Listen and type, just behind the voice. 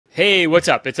Hey, what's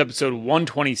up? It's episode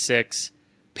 126,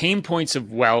 Pain Points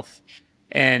of Wealth,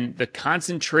 and the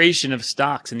concentration of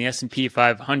stocks in the S&P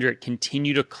 500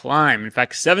 continue to climb. In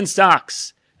fact, 7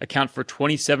 stocks account for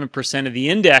 27% of the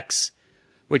index,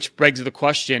 which begs the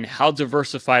question, how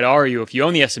diversified are you if you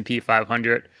own the S&P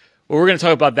 500? Well, we're going to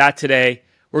talk about that today.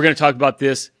 We're going to talk about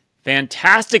this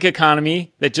fantastic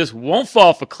economy that just won't fall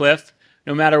off a cliff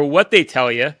no matter what they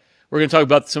tell you. We're going to talk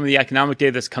about some of the economic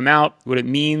data that's come out, what it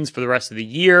means for the rest of the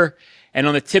year. And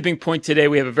on the tipping point today,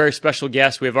 we have a very special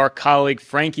guest. We have our colleague,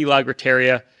 Frankie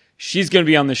Lagrotteria. She's going to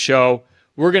be on the show.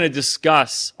 We're going to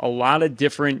discuss a lot of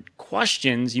different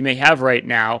questions you may have right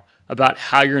now about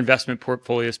how your investment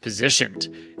portfolio is positioned.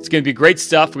 It's going to be great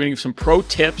stuff. We're going to give some pro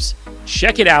tips.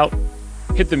 Check it out.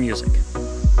 Hit the music.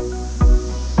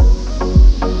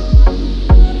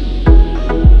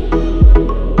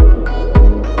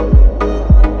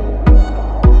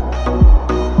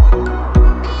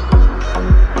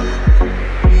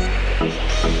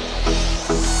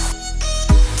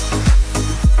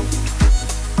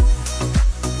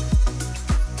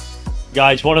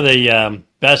 Guys, one of the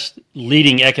best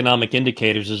leading economic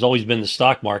indicators has always been the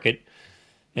stock market.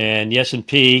 And the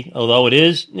S&P, although it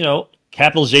is,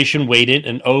 capitalization weighted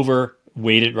and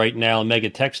overweighted right now in mega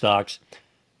tech stocks,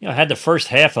 had the first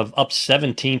half of up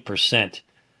 17%.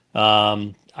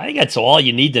 I think that's all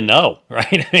you need to know,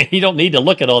 right? I mean, you don't need to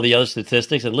look at all the other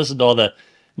statistics and listen to all the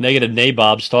negative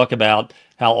nabobs talk about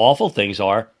how awful things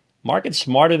are. Market's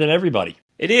smarter than everybody.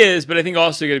 It is, but I think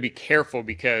also you got to be careful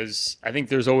because I think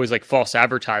there's always like false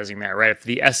advertising there, right? If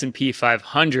the S&P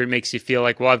 500 makes you feel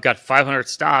like, well, I've got 500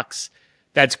 stocks,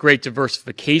 that's great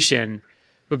diversification.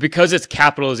 But because it's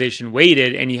capitalization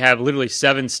weighted and you have literally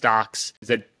 7 stocks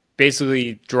that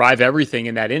basically drive everything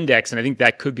in that index, and I think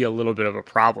that could be a little bit of a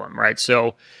problem, right?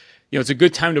 So, it's a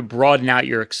good time to broaden out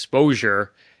your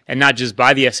exposure and not just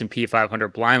buy the S&P 500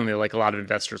 blindly like a lot of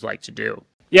investors like to do.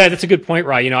 Yeah, that's a good point,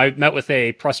 Ryan. I met with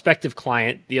a prospective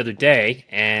client the other day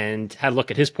and had a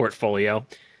look at his portfolio,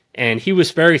 and he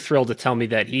was very thrilled to tell me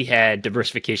that he had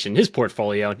diversification in his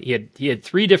portfolio. He had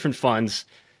 3 different funds,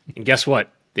 and guess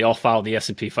what? They all followed the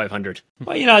S&P 500.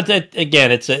 Well,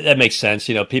 that makes sense.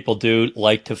 People do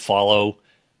like to follow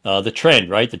the trend,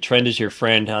 right? The trend is your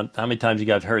friend. How many times you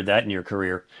guys heard that in your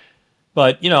career?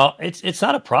 But it's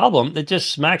not a problem. It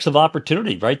just smacks of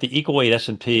opportunity, right? The equal weight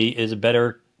S&P is a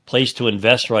better place to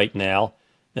invest right now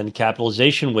than the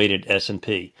capitalization weighted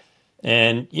S&P.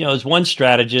 And, as one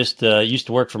strategist used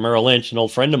to work for Merrill Lynch, an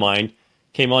old friend of mine,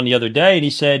 came on the other day and he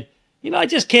said, I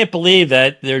just can't believe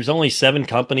that there's only 7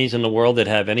 companies in the world that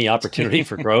have any opportunity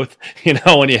for growth.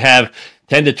 When you have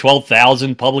 10 to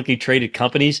 12,000 publicly traded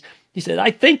companies, he said, I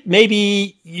think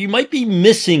maybe you might be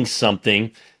missing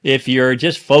something if you're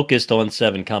just focused on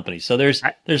 7 companies. So there's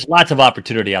lots of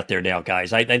opportunity out there now,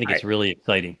 guys. I think it's really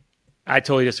exciting. I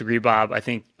totally disagree, Bob. I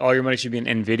think all your money should be in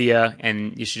NVIDIA,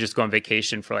 and you should just go on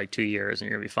vacation for like 2 years, and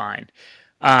you're going to be fine.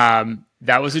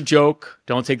 That was a joke.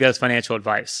 Don't take that as financial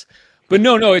advice. But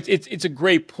no, it's a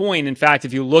great point. In fact,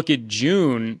 if you look at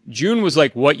June was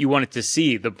like what you wanted to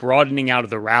see, the broadening out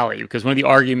of the rally, because one of the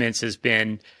arguments has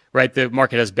been, right, the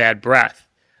market has bad breath,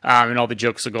 and all the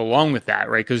jokes that go along with that,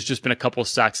 right? Because there's just been a couple of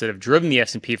stocks that have driven the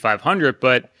S&P 500,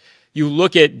 but you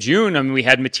look at June, I mean, we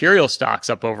had material stocks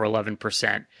up over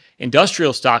 11%.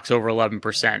 Industrial stocks over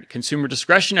 11%, consumer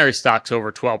discretionary stocks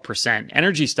over 12%,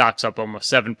 energy stocks up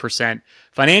almost 7%,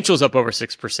 financials up over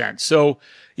 6%. So,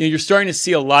 you're starting to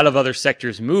see a lot of other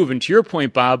sectors move. And to your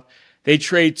point, Bob, they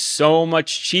trade so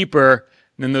much cheaper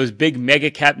than those big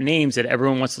mega cap names that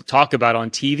everyone wants to talk about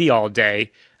on TV all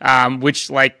day,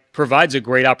 which provides a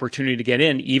great opportunity to get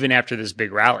in even after this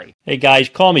big rally. Hey guys,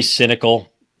 call me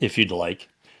cynical if you'd like.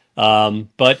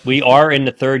 But we are in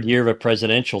the 3rd year of a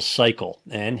presidential cycle,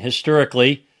 and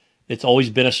historically, it's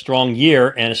always been a strong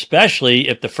year, and especially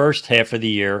if the first half of the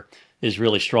year is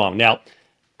really strong. Now,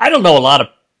 I don't know a lot of,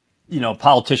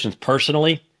 politicians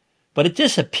personally, but it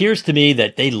just appears to me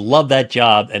that they love that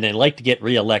job and they like to get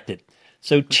reelected.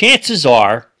 So chances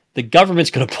are the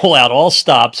government's going to pull out all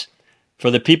stops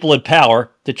for the people in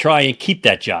power to try and keep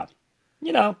that job.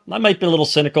 I might be a little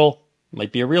cynical.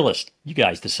 Might be a realist. You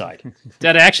guys decide.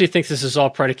 Dad, I actually think this is all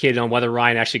predicated on whether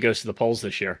Ryan actually goes to the polls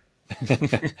this year.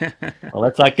 Well,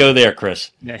 let's not go there,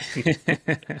 Chris.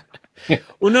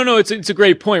 Well, no, it's a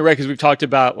great point, right? Because we've talked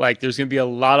about there's going to be a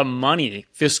lot of money,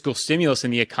 fiscal stimulus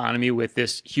in the economy with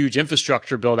this huge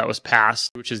infrastructure bill that was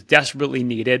passed, which is desperately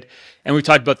needed. And we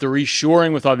talked about the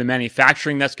reshoring with all the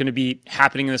manufacturing that's going to be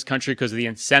happening in this country because of the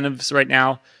incentives right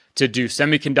now to do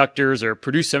semiconductors or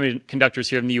produce semiconductors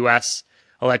here in the U.S.,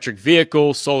 electric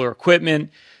vehicles, solar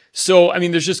equipment. So, I mean,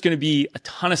 there's just going to be a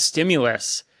ton of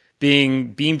stimulus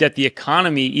being beamed at the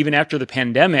economy even after the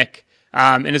pandemic.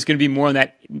 And it's going to be more on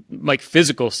that like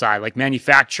physical side, like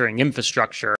manufacturing,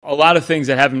 infrastructure, a lot of things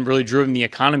that haven't really driven the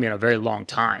economy in a very long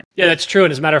time. Yeah, that's true.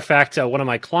 And as a matter of fact, one of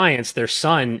my clients, their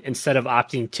son, instead of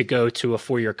opting to go to a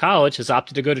 4-year college, has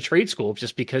opted to go to trade school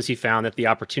just because he found that the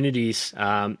opportunities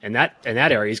in that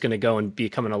area, he's going to go and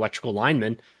become an electrical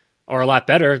lineman, are a lot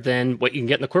better than what you can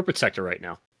get in the corporate sector right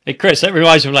now. Hey, Chris, that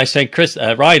reminds me when I sent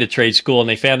Ryan to trade school and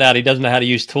they found out he doesn't know how to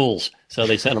use tools. So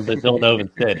they sent him to Villanova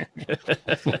instead.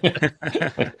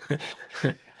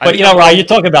 But, Ryan, you're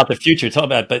talking about the future.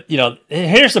 But,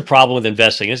 here's the problem with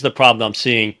investing. Here's the problem I'm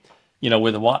seeing,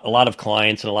 with a lot of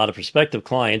clients and a lot of prospective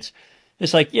clients.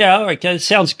 It's like, yeah, all right, it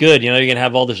sounds good. You're going to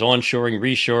have all this onshoring,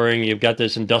 reshoring. You've got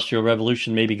this industrial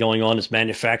revolution maybe going on, this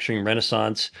manufacturing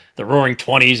renaissance, the roaring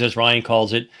 20s, as Ryan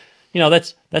calls it.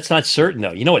 That's not certain,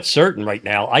 though. What's certain right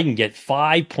now? I can get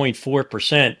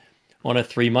 5.4% on a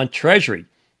 3-month treasury.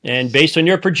 And based on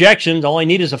your projections, all I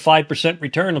need is a 5%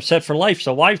 return. I'm set for life.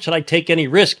 So why should I take any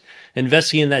risk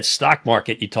investing in that stock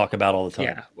market you talk about all the time?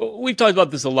 Yeah, well, we've talked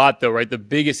about this a lot, though, right? The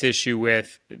biggest issue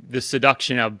with the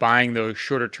seduction of buying those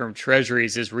shorter-term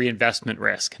treasuries is reinvestment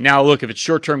risk. Now, look, if it's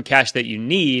short-term cash that you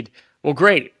need, well,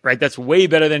 great, right? That's way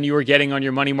better than you were getting on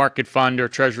your money market fund or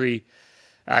treasury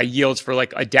yields for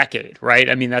like a decade, right?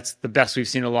 I mean, that's the best we've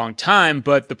seen in a long time.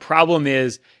 But the problem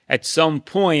is at some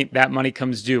point that money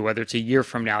comes due, whether it's a year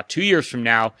from now, 2 years from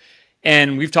now.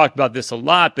 And we've talked about this a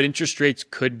lot, but interest rates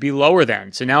could be lower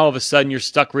then. So now all of a sudden you're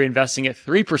stuck reinvesting at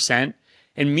 3%.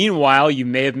 And meanwhile, you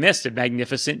may have missed a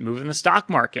magnificent move in the stock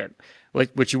market,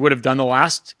 which you would have done the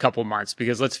last couple of months.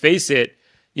 Because let's face it,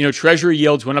 treasury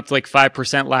yields went up to like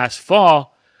 5% last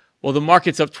fall. Well, the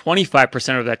market's up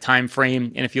 25% of that time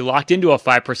frame. And if you locked into a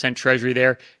 5% treasury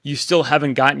there, you still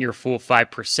haven't gotten your full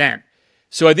 5%.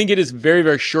 So I think it is very,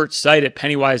 very short-sighted,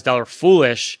 penny-wise,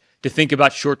 dollar-foolish to think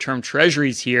about short-term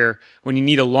treasuries here when you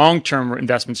need a long-term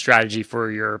investment strategy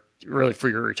for your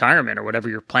retirement or whatever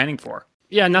you're planning for.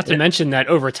 Yeah, not to mention that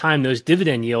over time, those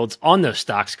dividend yields on those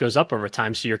stocks goes up over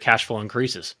time, so your cash flow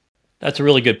increases. That's a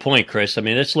really good point, Chris. I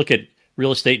mean, let's look at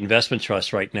real estate investment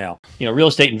trusts right now. Real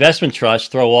estate investment trusts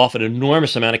throw off an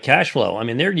enormous amount of cash flow. I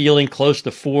mean, they're yielding close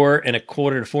to 4.25% to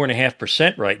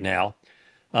 4.5% right now.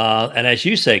 And as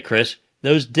you say, Chris,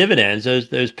 those dividends,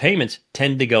 those payments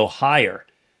tend to go higher.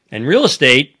 And real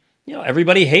estate,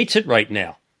 everybody hates it right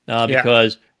now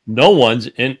because no one's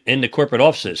in the corporate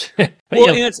offices. But,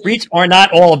 REITs are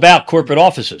not all about corporate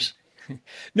offices.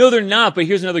 No, they're not. But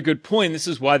here's another good point. This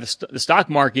is why the stock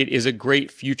market is a great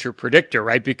future predictor,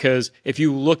 right? Because if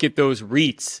you look at those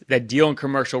REITs that deal in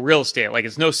commercial real estate, like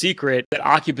it's no secret that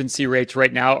occupancy rates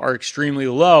right now are extremely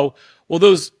low. Well,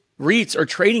 those REITs are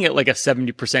trading at like a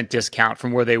 70% discount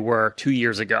from where they were 2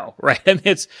 years ago, right? I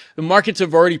mean, the markets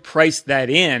have already priced that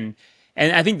in.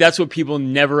 And I think that's what people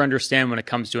never understand when it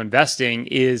comes to investing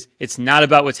is it's not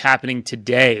about what's happening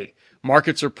today.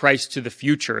 Markets are priced to the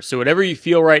future. So whatever you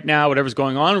feel right now, whatever's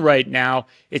going on right now,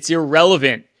 it's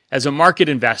irrelevant as a market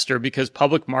investor because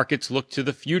public markets look to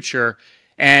the future.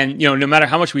 And, no matter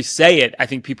how much we say it, I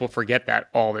think people forget that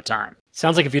all the time.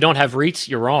 Sounds like if you don't have REITs,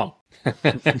 you're wrong.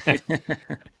 That's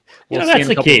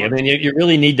the key. I mean, you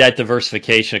really need that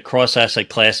diversification across asset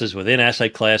classes, within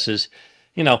asset classes.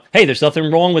 Hey, there's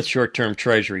nothing wrong with short-term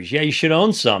treasuries. Yeah, you should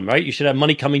own some, right? You should have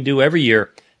money coming due every year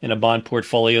in a bond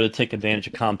portfolio to take advantage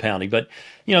of compounding. But,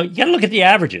 you got to look at the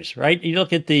averages, right? You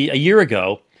look at a year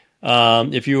ago,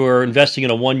 if you were investing in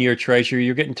a 1-year treasury,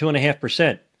 you're getting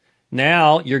 2.5%.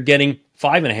 Now you're getting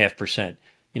 5.5%,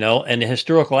 and the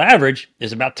historical average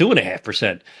is about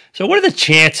 2.5%. So what are the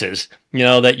chances,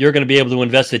 that you're going to be able to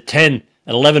invest at 10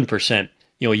 and 11%,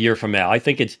 a year from now? I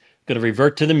think it's going to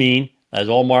revert to the mean, as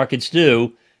all markets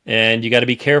do, and you got to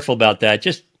be careful about that.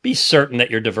 Just be certain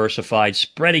that you're diversified,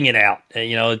 spreading it out. And,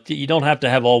 you don't have to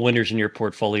have all winners in your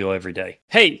portfolio every day.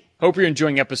 Hey, hope you're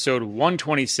enjoying episode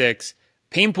 126,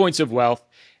 Pain Points of Wealth.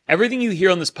 Everything you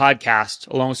hear on this podcast,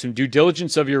 along with some due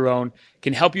diligence of your own,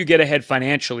 can help you get ahead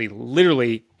financially,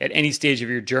 literally at any stage of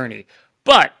your journey.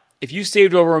 But if you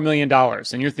saved over $1 million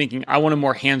and you're thinking, I want a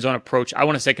more hands-on approach, I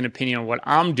want a second opinion on what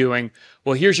I'm doing,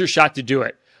 well, here's your shot to do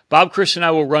it. Bob, Chris, and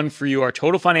I will run for you our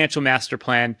total financial master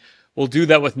plan. We'll do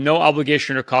that with no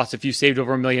obligation or cost. If you saved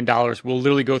over $1 million, we'll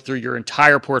literally go through your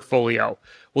entire portfolio.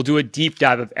 We'll do a deep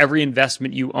dive of every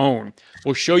investment you own.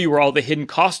 We'll show you where all the hidden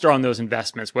costs are on those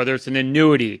investments, whether it's an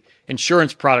annuity,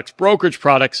 insurance products, brokerage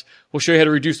products. We'll show you how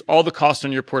to reduce all the costs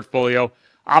on your portfolio,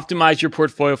 optimize your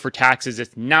portfolio for taxes.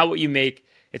 It's not what you make,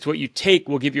 it's what you take.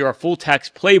 We'll give you our full tax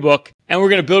playbook, and we're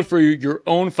going to build for you your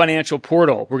own financial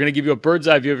portal. We're going to give you a bird's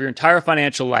eye view of your entire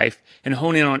financial life and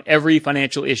hone in on every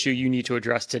financial issue you need to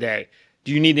address today.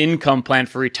 Do you need an income plan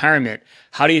for retirement?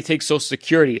 How do you take Social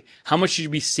Security? How much should you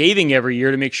be saving every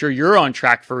year to make sure you're on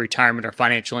track for retirement or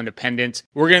financial independence?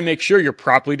 We're going to make sure you're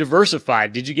properly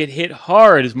diversified. Did you get hit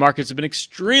hard as markets have been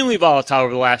extremely volatile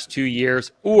over the last 2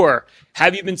 years? Or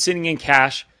have you been sitting in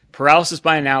cash, paralysis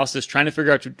by analysis, trying to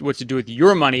figure out what to do with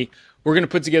your money? We're going to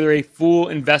put together a full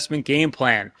investment game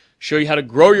plan, show you how to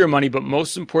grow your money, but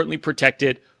most importantly, protect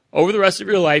it over the rest of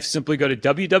your life. Simply go to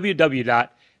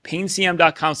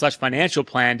www.paincm.com/financial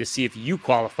plan to see if you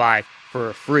qualify for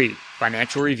a free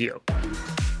financial review.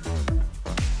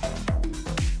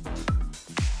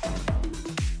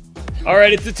 All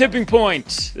right, it's the tipping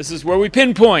point. This is where we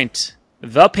pinpoint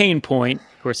the pain point.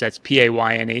 Of course, that's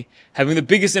PAYNE, having the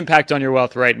biggest impact on your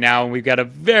wealth right now. And we've got a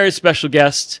very special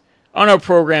guest on our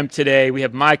program today. We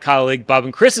have my colleague, Bob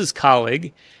and Chris's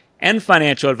colleague, and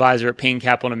financial advisor at Payne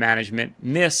Capital Management,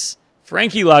 Miss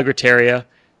Frankie Lagrotteria.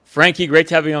 Frankie, great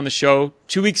to have you on the show.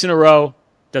 2 weeks in a row.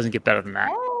 Doesn't get better than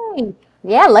that. Hey.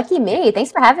 Yeah, lucky me.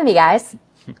 Thanks for having me, guys.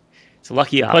 It's a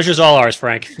lucky us. Pleasure's all ours,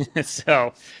 Frank.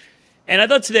 And I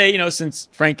thought today, since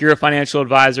Frank, you're a financial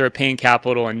advisor at Payne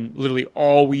Capital, and literally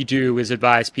all we do is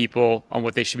advise people on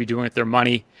what they should be doing with their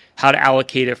money, how to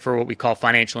allocate it for what we call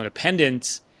financial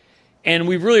independence. And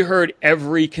we've really heard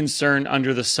every concern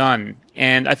under the sun.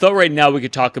 And I thought right now we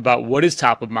could talk about what is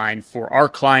top of mind for our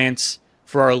clients,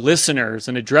 for our listeners,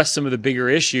 and address some of the bigger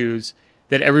issues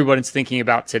that everybody's thinking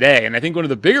about today. And I think one of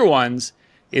the bigger ones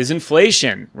is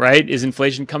inflation, right? Is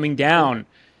inflation coming down?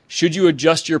 Should you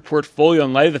adjust your portfolio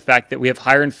in light of the fact that we have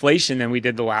higher inflation than we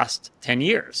did the last 10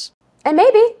 years? And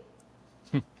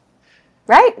maybe.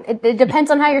 Right? It depends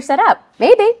on how you're set up.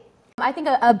 Maybe. I think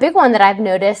a big one that I've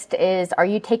noticed is, are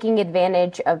you taking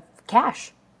advantage of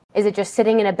cash? Is it just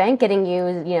sitting in a bank getting you,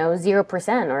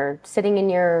 0%, or sitting in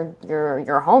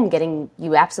your home getting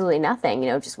you absolutely nothing,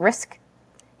 just risk?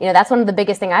 That's one of the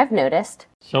biggest thing I've noticed.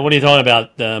 So what are you talking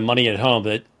about, money at home?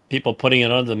 That people putting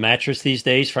it under the mattress these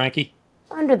days, Frankie?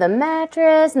 Under the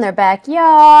mattress, in their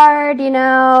backyard, in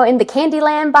the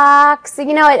Candyland box.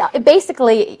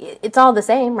 Basically, it's all the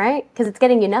same, right? Because it's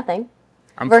getting you nothing.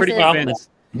 I'm pretty convinced.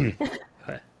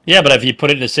 Yeah, but if you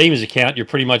put it in a savings account, you're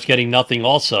pretty much getting nothing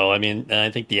also. I mean, I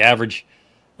think the average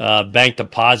bank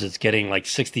deposit's getting like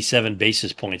 67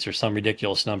 basis points or some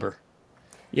ridiculous number.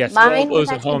 Yes, mine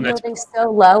was actually yielding so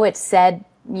low, it said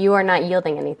you are not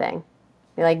yielding anything.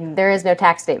 There is no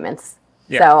tax statements.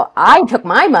 Yeah. So I took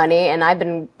my money and I've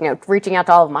been reaching out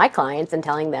to all of my clients and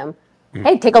telling them,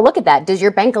 hey, take a look at that. Does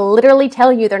your bank literally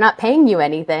tell you they're not paying you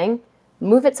anything?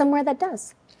 Move it somewhere that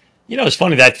does. It's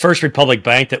funny, that First Republic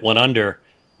Bank that went under,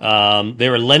 they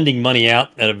were lending money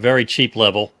out at a very cheap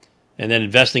level and then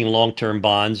investing in long-term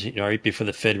bonds, right before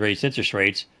the Fed raised interest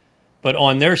rates. But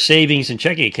on their savings and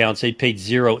checking accounts, they paid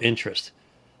zero interest.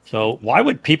 So why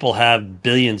would people have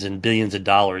billions and billions of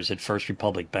dollars at First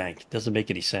Republic Bank? It doesn't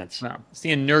make any sense. No, it's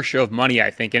the inertia of money,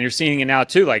 I think. And you're seeing it now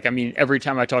too. Every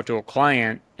time I talk to a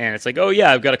client and it's like, oh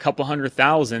yeah, I've got a couple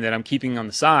 $100,000 that I'm keeping on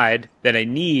the side that I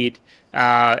need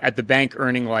at the bank,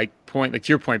 earning to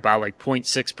your point, Bob,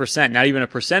 0.6%, not even a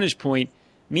percentage point.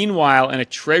 Meanwhile, in a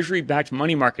treasury-backed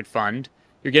money market fund,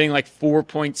 you're getting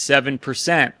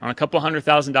 4.7% on a couple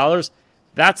 $100,000.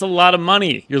 That's a lot of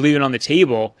money you're leaving on the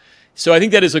table. So I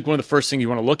think that is one of the first things you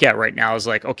want to look at right now is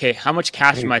okay, how much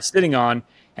cash am I sitting on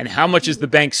and how much is the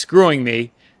bank screwing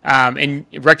me? And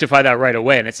rectify that right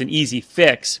away. And it's an easy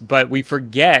fix, but we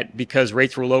forget because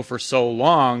rates were low for so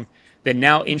long that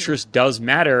now interest does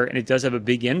matter and it does have a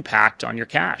big impact on your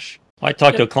cash. I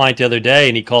talked to a client the other day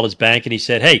and he called his bank and he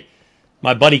said, hey,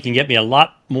 my buddy can get me a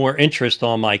lot more interest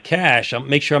on my cash. I'll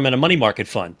make sure I'm in a money market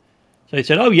fund. So he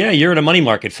said, oh yeah, you're in a money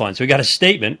market fund. So we got a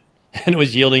statement and it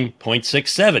was yielding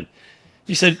 0.67.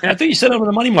 He said, I think you said I'm in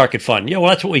a money market fund. Yeah, well,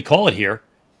 that's what we call it here.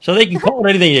 So they can call it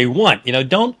anything they want.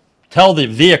 Don't tell the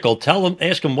vehicle,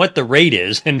 ask them what the rate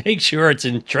is and make sure it's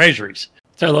in treasuries.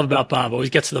 That's what I love about Bob.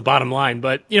 Always gets to the bottom line.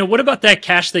 But, what about that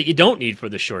cash that you don't need for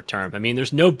the short term? I mean,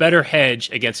 there's no better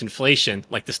hedge against inflation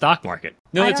like the stock market.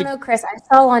 No, I don't know, Chris. I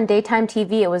saw on daytime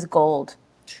TV it was gold.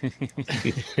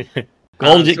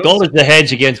 Gold is the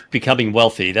hedge against becoming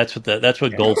wealthy. That's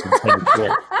what gold's intended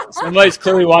for. Somebody's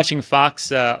clearly watching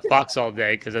Fox all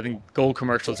day because I think gold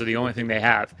commercials are the only thing they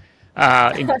have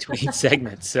in between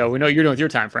segments. So we know you're doing with your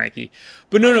time, Frankie.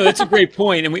 But no, that's a great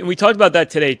point. And we talked about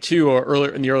that today too, or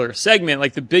earlier in the earlier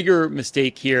segment. The bigger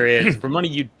mistake here is for money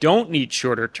you don't need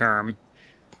shorter term.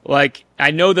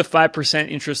 I know the 5%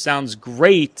 interest sounds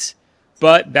great,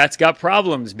 but that's got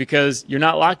problems because you're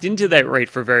not locked into that rate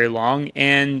for very long.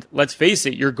 And let's face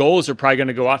it, your goals are probably going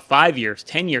to go out 5 years,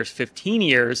 10 years, 15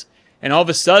 years. And all of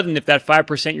a sudden, if that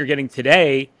 5% you're getting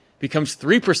today becomes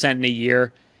 3% in a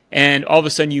year, and all of a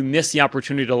sudden you miss the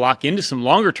opportunity to lock into some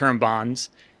longer term bonds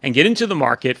and get into the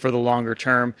market for the longer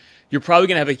term, you're probably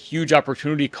going to have a huge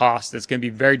opportunity cost that's going to be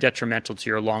very detrimental to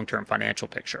your long-term financial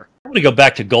picture. I want to go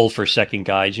back to gold for a second,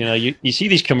 guys. You know, you see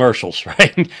these commercials,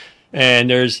 right?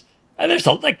 And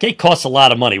it costs a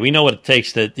lot of money. We know what it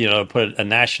takes to, put a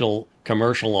national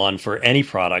commercial on for any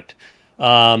product.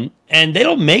 And they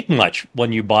don't make much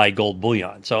when you buy gold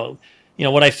bullion. So,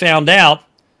 what I found out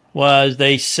was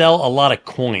they sell a lot of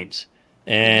coins,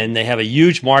 and they have a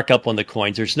huge markup on the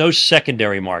coins. There's no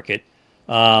secondary market.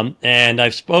 And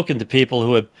I've spoken to people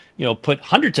who have, put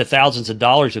hundreds of thousands of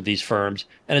dollars of these firms,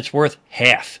 and it's worth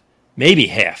half, maybe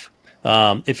half,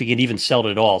 if you can even sell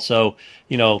it at all. So,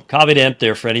 caveat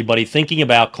emptor for anybody thinking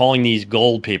about calling these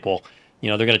gold people.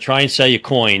 They're going to try and sell you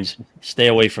coins. Stay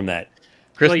away from that.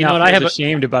 Chris, I have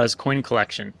ashamed about his coin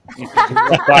collection. He's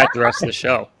quiet the rest of the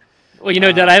show. Well,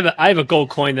 Dad, I have a gold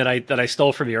coin that I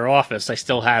stole from your office. I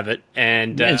still have it,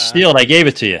 and you didn't steal it. I gave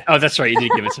it to you. Oh, that's right. You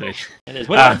did give it to me. What's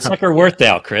that sucker worth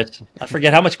now, Chris? I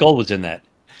forget how much gold was in that.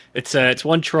 It's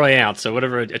 1 troy ounce. So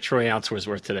whatever a troy ounce was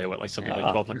worth today, like something like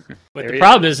 1200. But the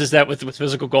problem is that with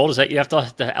physical gold is that you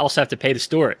also have to pay to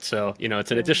store it. So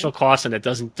it's an additional cost, and it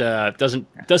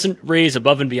doesn't raise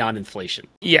above and beyond inflation.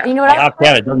 Yeah, you know what?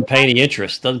 It doesn't pay any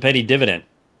interest. Doesn't pay any dividend.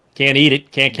 Can't eat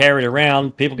it. Can't carry it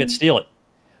around. People can steal it.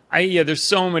 There's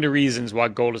so many reasons why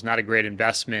gold is not a great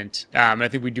investment. I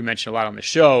think we do mention a lot on the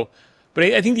show. But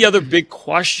I think the other big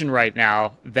question right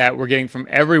now that we're getting from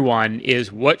everyone is,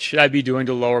 what should I be doing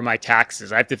to lower my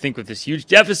taxes? I have to think with this huge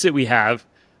deficit we have,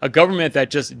 a government that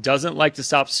just doesn't like to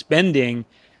stop spending.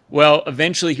 Well,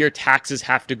 eventually here taxes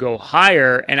have to go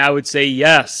higher. And I would say,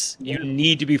 yes, you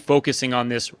need to be focusing on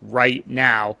this right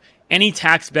now. Any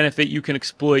tax benefit you can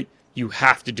exploit, you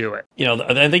have to do it.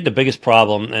 I think the biggest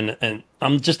problem, and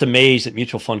I'm just amazed that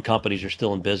mutual fund companies are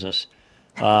still in business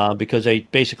because they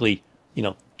basically,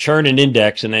 churn an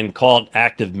index and then call it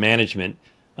active management,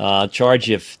 charge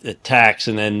you a tax,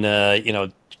 and then,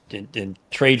 and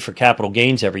trade for capital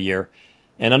gains every year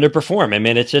and underperform. I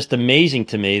mean, it's just amazing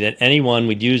to me that anyone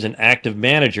would use an active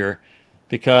manager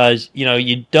because,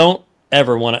 you don't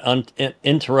ever want to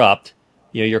interrupt,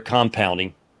 your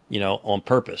compounding, on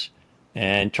purpose.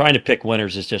 And trying to pick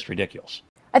winners is just ridiculous.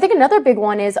 I think another big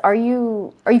one is, are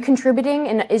you contributing,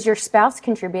 and is your spouse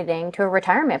contributing to a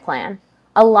retirement plan?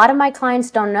 A lot of my clients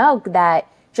don't know that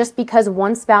just because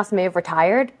one spouse may have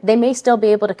retired, they may still be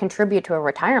able to contribute to a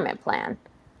retirement plan.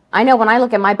 I know when I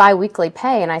look at my biweekly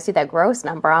pay and I see that gross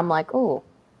number, I'm like, ooh,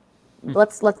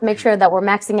 let's make sure that we're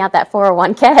maxing out that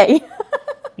 401k.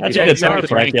 That's a good point,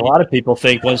 Frankie. A lot of people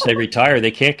think once they retire,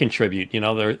 they can't contribute,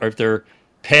 or if they're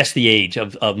past the age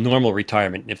of normal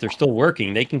retirement. If they're still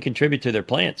working, they can contribute to their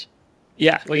plans.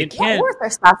 Yeah, well, you can't. Or if their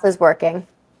spouse is working.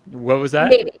 What was that?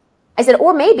 Maybe. I said,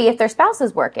 or maybe if their spouse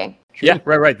is working. True. Yeah,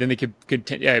 right. Then they could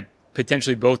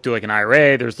potentially both do like an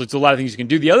IRA. There's a lot of things you can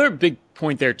do. The other big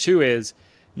point there too is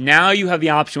now you have the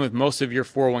option with most of your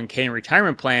 401k and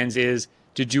retirement plans is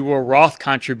to do a Roth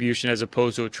contribution as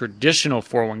opposed to a traditional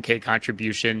 401k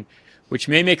contribution, which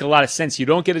may make a lot of sense. You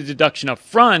don't get a deduction up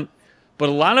front, but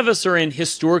a lot of us are in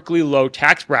historically low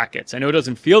tax brackets. I know it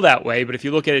doesn't feel that way, but if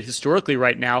you look at it historically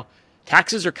right now,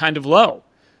 taxes are kind of low.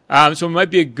 So it might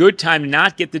be a good time to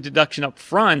not get the deduction up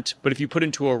front, but if you put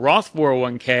into a Roth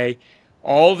 401k,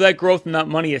 all of that growth in that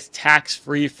money is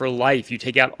tax-free for life. You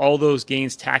take out all those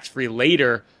gains tax-free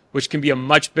later, which can be a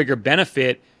much bigger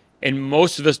benefit, and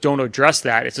most of us don't address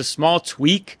that. It's a small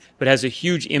tweak, but has a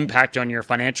huge impact on your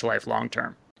financial life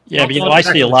long-term. Yeah, but I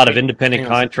see a lot of independent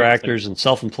contractors and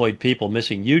self-employed people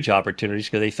missing huge opportunities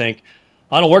because they think,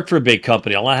 I don't work for a big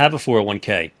company. I'll not have a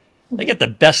 401k. They get the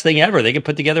best thing ever. They can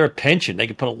put together a pension. They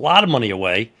can put a lot of money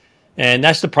away. And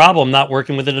that's the problem, not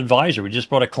working with an advisor. We just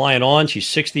brought a client on. She's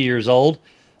 60 years old.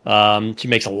 She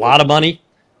makes a lot of money,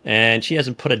 and she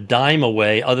hasn't put a dime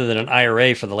away other than an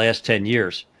IRA for the last 10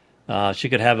 years. She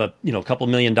could have a couple $1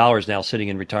 million now sitting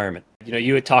in retirement.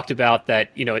 You had talked about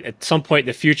that, at some point in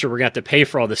the future, we're going to have to pay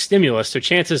for all the stimulus. So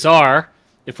chances are,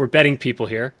 if we're betting people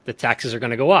here, the taxes are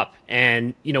going to go up.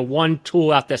 And, one tool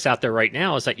that's out there right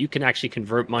now is that you can actually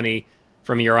convert money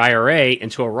from your IRA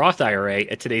into a Roth IRA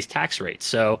at today's tax rate.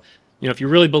 So, if you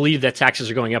really believe that taxes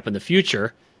are going up in the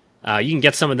future, you can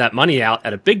get some of that money out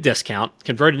at a big discount,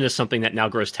 convert it into something that now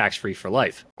grows tax-free for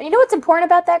life. And you know what's important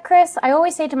about that, Chris? I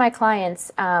always say to my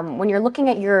clients, when you're looking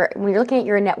at your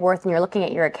net worth and you're looking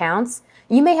at your accounts,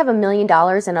 you may have $1 million in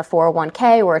a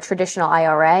 401k or a traditional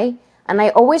IRA. And I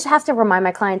always have to remind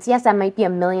my clients, yes, that might be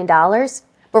 $1 million,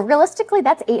 but realistically,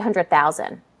 that's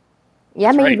 $800,000.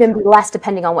 Yeah, maybe even be less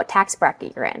depending on what tax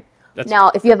bracket you're in.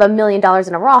 Now, if you have $1 million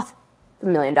in a Roth, $1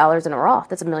 million in a Roth,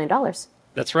 that's $1 million.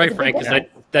 That's right, Frank. 'Cause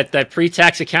that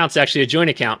pre-tax account's actually a joint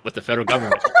account with the federal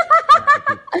government.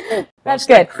 That's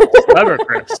good. Clever,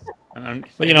 Chris.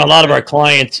 But a lot of our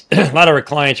clients,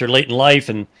 are late in life,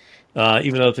 and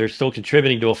even though they're still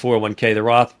contributing to a 401k, the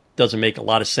Roth doesn't make a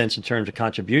lot of sense in terms of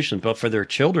contributions. But for their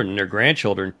children and their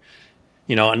grandchildren,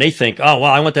 and they think, oh,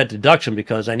 well, I want that deduction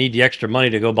because I need the extra money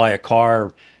to go buy a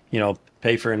car,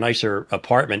 pay for a nicer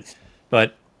apartment.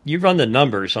 But you run the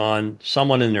numbers on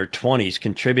someone in their 20s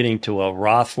contributing to a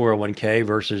Roth 401k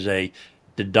versus a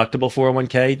deductible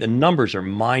 401k, the numbers are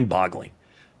mind-boggling.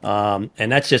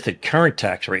 And that's just at current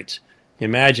tax rates.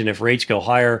 Imagine if rates go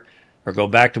higher or go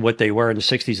back to what they were in the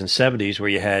 60s and 70s, where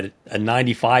you had a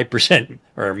 95%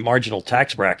 or marginal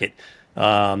tax bracket.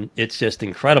 It's just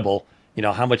incredible,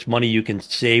 how much money you can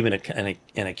save and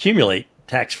accumulate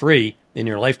tax-free in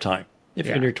your lifetime if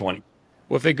you're in your 20s.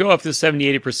 Well, if they go up to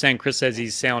 70, 80%, Chris says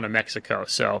he's sailing to Mexico,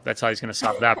 so that's how he's going to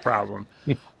solve that problem.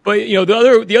 But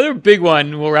the other big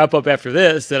one, we'll wrap up after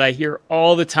this, that I hear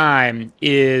all the time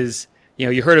is,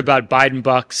 you heard about Biden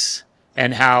bucks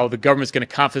and how the government's going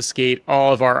to confiscate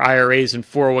all of our IRAs and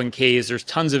 401ks. There's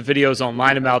tons of videos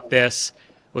online about this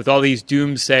with all these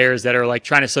doomsayers that are like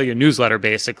trying to sell you a newsletter,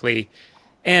 basically.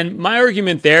 And my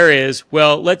argument there is,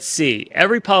 well, let's see.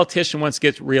 Every politician wants to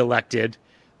get reelected.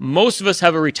 Most of us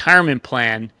have a retirement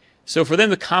plan. So for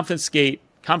them to confiscate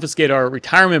our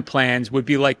retirement plans would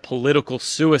be like political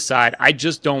suicide. I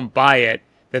just don't buy it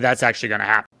that that's actually going to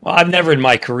happen. Well, I've never in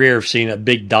my career seen a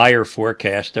big dire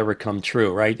forecast ever come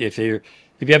true, right? If you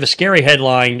have a scary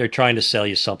headline, they're trying to sell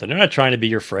you something. They're not trying to be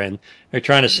your friend. They're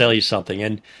trying to sell you something.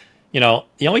 And,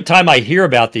 the only time I hear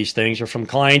about these things are from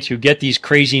clients who get these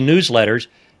crazy newsletters.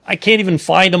 I can't even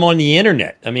find them on the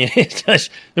internet. I mean,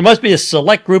 there must be a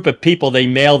select group of people they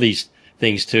mail these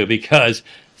things to, because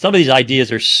some of these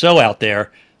ideas are so out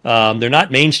there. They're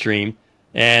not mainstream,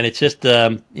 and it's just,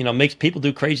 makes people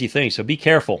do crazy things. So be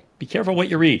careful. Be careful what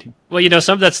you read. Well,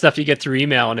 some of that stuff you get through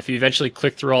email, and if you eventually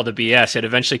click through all the BS, it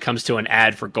eventually comes to an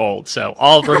ad for gold. So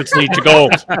all roads lead to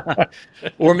gold.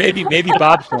 Or maybe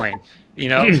Bobcoin.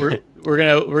 We're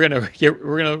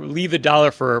gonna leave the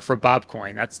dollar for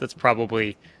Bobcoin. That's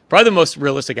probably the most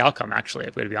realistic outcome, actually,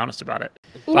 if we're to be honest about it.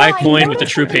 Buy coin with a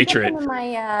true patriot.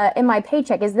 In my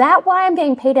paycheck, is that why I'm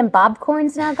getting paid in Bob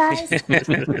coins now, guys?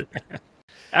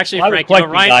 Actually, Frank,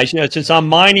 Ryan, guys, since I'm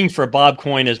mining for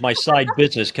Bobcoin as my side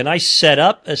business, can I set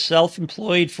up a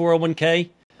self-employed 401k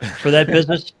for that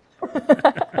business?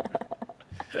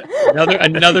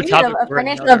 another topic. A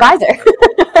financial advisor.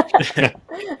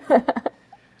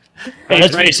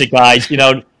 Let's face it, guys. The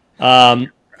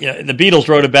Beatles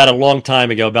wrote about it a long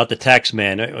time ago about the tax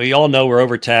man. We all know we're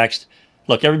overtaxed.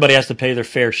 Look, everybody has to pay their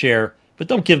fair share, but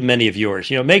don't give them any of yours.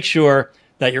 Make sure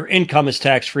that your income is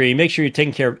tax-free. Make sure you're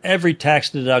taking care of every tax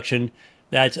deduction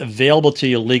that's available to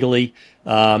you legally.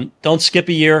 Don't skip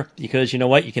a year, because you know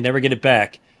what? You can never get it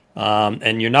back.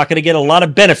 And you're not going to get a lot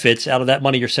of benefits out of that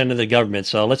money you're sending to the government.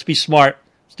 So let's be smart.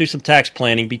 Let's do some tax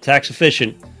planning, be tax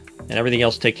efficient, and everything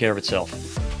else take care of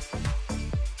itself.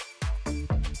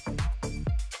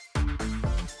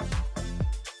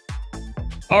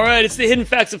 All right, it's the hidden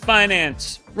facts of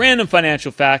finance. Random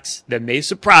financial facts that may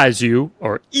surprise you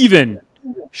or even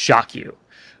shock you.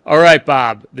 All right,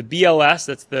 Bob, the BLS,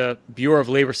 that's the Bureau of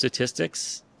Labor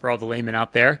Statistics, for all the laymen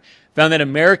out there, found that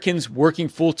Americans working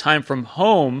full-time from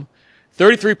home,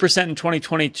 33% in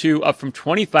 2022, up from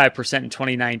 25% in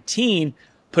 2019,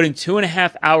 put in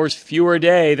 2.5 hours fewer a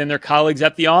day than their colleagues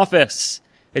at the office.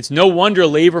 It's no wonder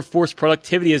labor force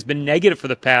productivity has been negative for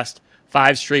the past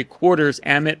 5 straight quarters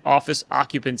amid office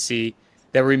occupancy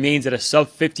that remains at a sub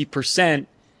 50%,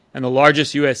 and the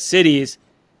largest U.S. cities.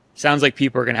 Sounds like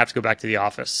people are going to have to go back to the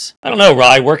office. I don't know,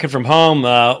 Rye. Working from home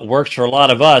works for a lot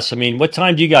of us. I mean, what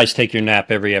time do you guys take your nap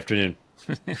every afternoon?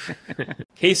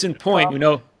 Case in point, we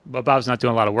know Bob's not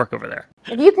doing a lot of work over there.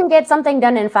 If you can get something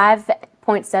done in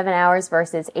 5.7 hours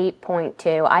versus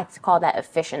 8.2, I call that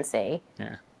efficiency.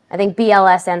 Yeah. I think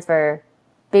BLS stands for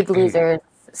big losers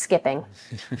skipping.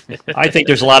 I think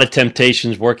there's a lot of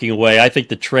temptations working away. I think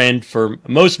the trend for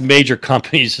most major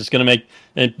companies is going to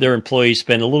make their employees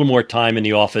spend a little more time in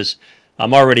the office.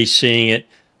 I'm already seeing it.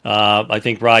 I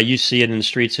think, Rye, you see it in the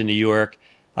streets in New York.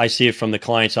 I see it from the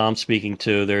clients I'm speaking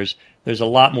to. There's a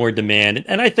lot more demand.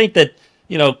 And I think that,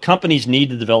 companies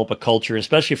need to develop a culture,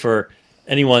 especially for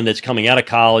anyone that's coming out of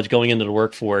college, going into the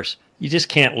workforce. You just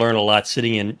can't learn a lot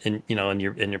sitting in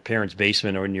your parents'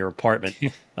 basement or in your apartment.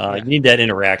 You need that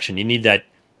interaction. You need that,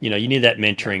 you need that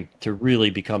mentoring to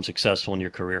really become successful in your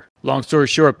career. Long story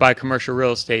short, buy commercial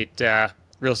real estate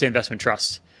investment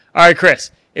trusts. All right,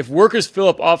 Chris, if workers fill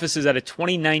up offices at a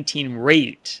 2019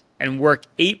 rate and work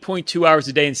 8.2 hours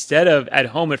a day instead of at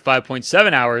home at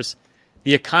 5.7 hours,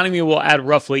 the economy will add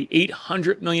roughly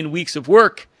 800 million weeks of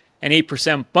work, an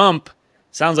 8% bump.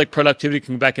 Sounds like productivity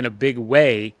can come back in a big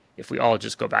way if we all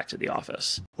just go back to the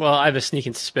office. Well, I have a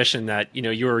sneaking suspicion that,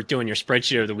 you were doing your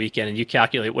spreadsheet over the weekend and you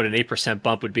calculate what an 8%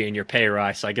 bump would be in your pay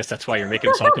rise. So I guess that's why you're making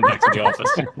us all come back to the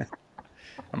office.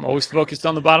 I'm always focused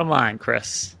on the bottom line,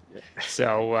 Chris.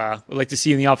 So we'd like to see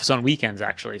you in the office on weekends,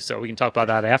 actually. So we can talk about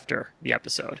that after the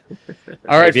episode.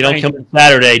 All right. If you don't come in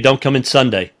Saturday, don't come in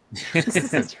Sunday.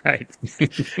 That's right.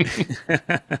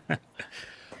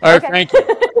 All right, Frankie.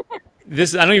 I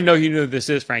don't even know who you know this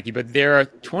is, Frankie, but there are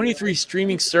 23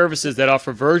 streaming services that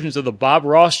offer versions of the Bob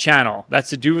Ross channel. That's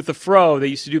to do with the Fro. They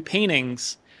used to do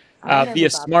paintings via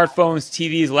smartphones,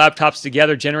 TVs, laptops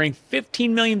together, generating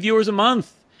 15 million viewers a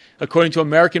month, according to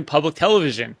American Public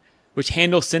Television, which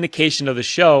handles syndication of the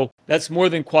show. That's more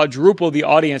than quadruple the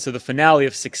audience of the finale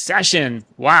of Succession.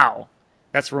 Wow,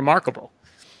 that's remarkable.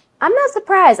 I'm not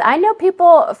surprised. I know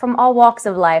people from all walks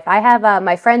of life. I have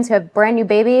my friends who have brand new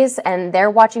babies and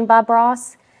they're watching Bob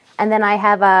Ross. And then I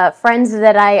have friends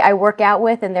that I work out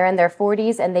with and they're in their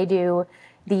 40s and they do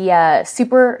the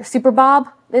Super Bob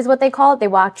is what they call it. They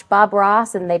watch Bob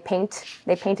Ross and they paint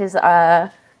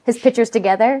his pictures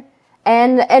together.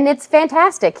 And it's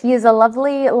fantastic. He is a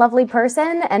lovely, lovely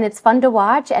person and it's fun to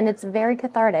watch and it's very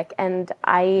cathartic. And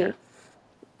I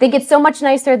think it's so much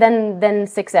nicer than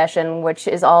Succession, which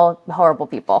is all horrible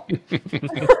people.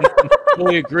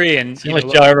 Totally agree. And the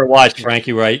only show I ever watched,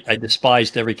 Frankie, right? I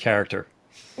despised every character.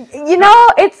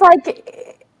 It's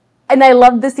like, and I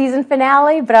loved the season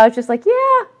finale, but I was just like,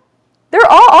 yeah, they're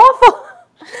all awful.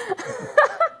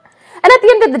 And at the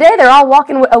end of the day, they're all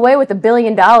walking away with $1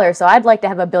 billion. So I'd like to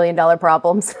have $1 billion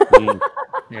problems.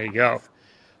 There you go.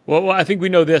 Well, I think we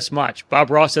know this much.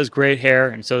 Bob Ross has great hair,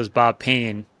 and so does Bob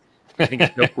Payne. I think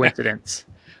it's no coincidence.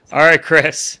 All right,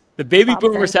 Chris. The baby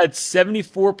boomers had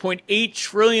 $74.8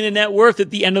 trillion in net worth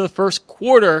at the end of the first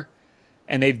quarter,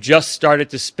 and they've just started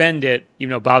to spend it,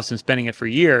 even though Bob's been spending it for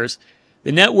years.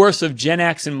 The net worths of Gen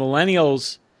X and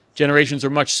Millennials generations are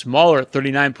much smaller at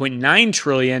 $39.9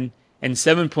 trillion and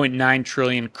 $7.9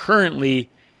 trillion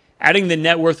currently. Adding the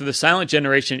net worth of the silent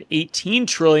generation, $18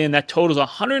 trillion, that totals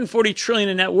 $140 trillion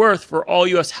in net worth for all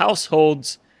U.S.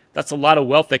 households. That's a lot of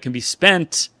wealth that can be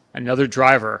spent. Another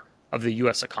driver of the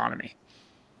U.S. economy.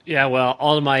 Yeah, well,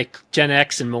 all of my Gen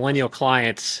X and millennial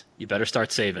clients, you better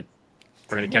start saving.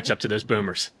 We're going to catch up to those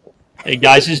boomers. Hey,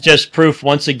 guys, this is just proof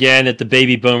once again that the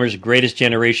baby boomers are the greatest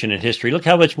generation in history. Look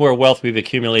how much more wealth we've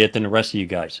accumulated than the rest of you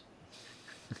guys.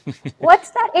 What's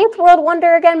that eighth world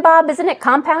wonder again, Bob? Isn't it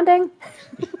compounding?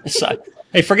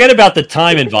 Hey, forget about the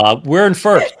timing, Bob. We're in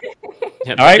first.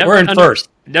 Yeah, all right, we're in first.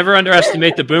 Never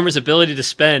underestimate the boomers' ability to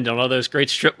spend on all those great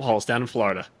strip malls down in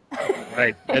Florida.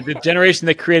 Right. The generation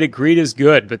that created greed is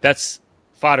good, but that's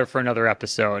fodder for another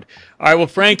episode. All right. Well,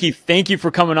 Frankie, thank you for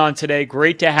coming on today.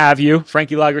 Great to have you.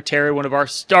 Frankie Lagrotteria, one of our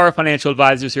star financial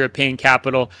advisors here at Payne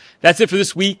Capital. That's it for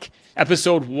this week,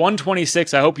 episode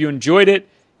 126. I hope you enjoyed it.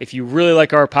 If you really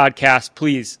like our podcast,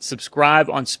 please subscribe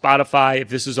on Spotify. If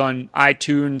this is on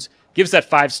iTunes, give us that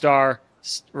 5-star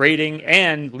rating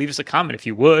and leave us a comment if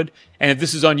you would. And if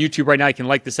this is on YouTube right now, you can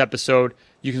like this episode.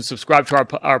 You can subscribe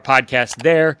to our podcast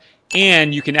there.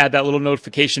 And you can add that little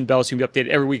notification bell so you can be updated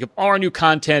every week of all our new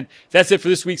content. That's it for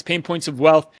this week's Pain Points of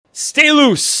Wealth. Stay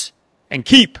loose and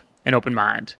keep an open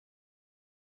mind.